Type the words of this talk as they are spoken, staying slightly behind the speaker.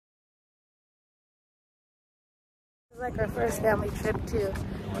Like our first family trip too.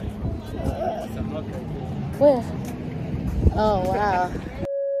 Where? Oh wow.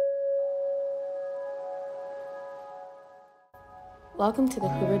 Welcome to the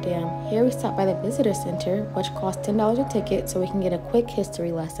Hoover Dam. Here we stop by the visitor center, which costs $10 a ticket, so we can get a quick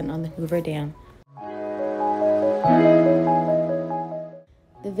history lesson on the Hoover Dam.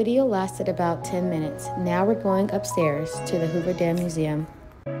 The video lasted about 10 minutes. Now we're going upstairs to the Hoover Dam Museum.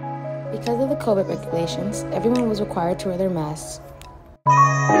 Because of the COVID regulations, everyone was required to wear their masks.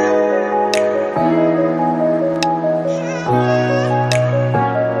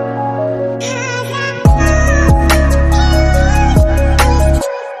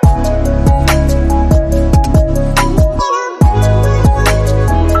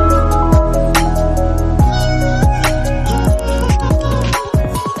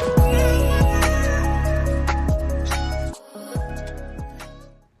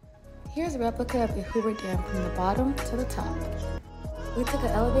 Here's a replica of the Hoover Dam from the bottom to the top. We took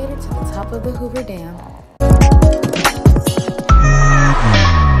an elevator to the top of the Hoover Dam.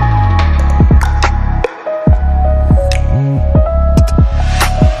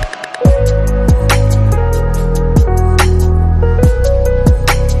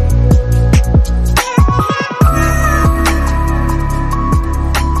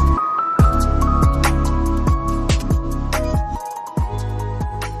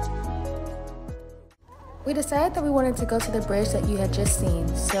 We decided that we wanted to go to the bridge that you had just seen,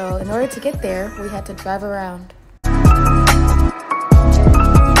 so in order to get there, we had to drive around.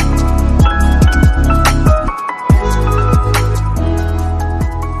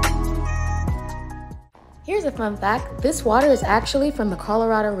 Here's a fun fact, this water is actually from the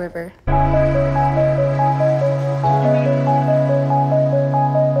Colorado River.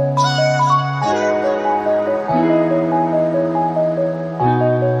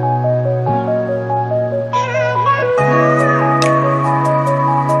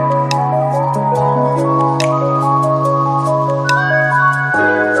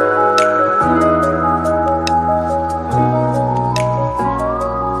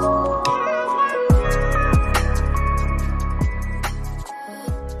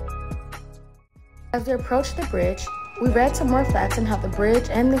 As we approached the bridge, we read some more facts on how the bridge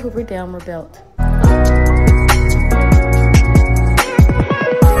and the Hoover Dam were built.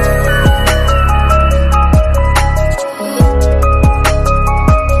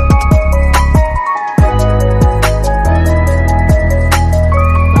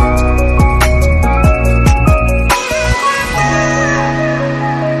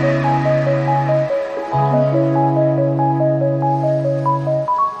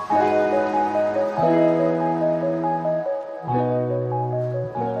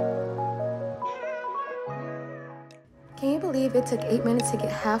 Can you believe it took 8 minutes to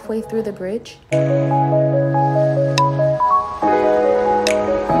get halfway through the bridge?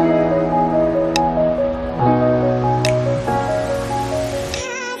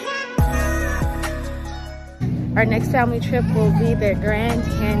 Our next family trip will be the Grand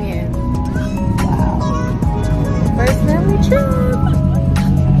Canyon. Wow. First family trip!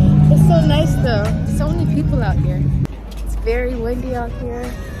 It's so nice though. So many people out here. It's very windy out here.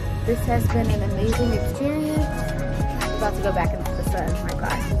 This has been an amazing experience. About to go back into the sun. My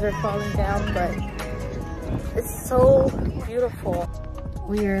glasses are falling down, but it's so beautiful.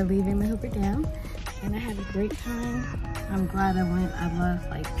 We are leaving the Hoover Dam and I had a great time. I'm glad I went. I love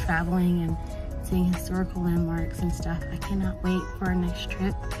like traveling and seeing historical landmarks and stuff. I cannot wait for our next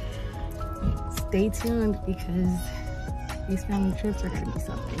trip. Stay tuned because these family trips are gonna be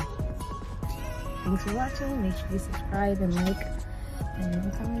something. Thanks for watching. Make sure you subscribe and like and leave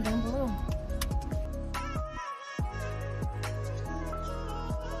a comment down below.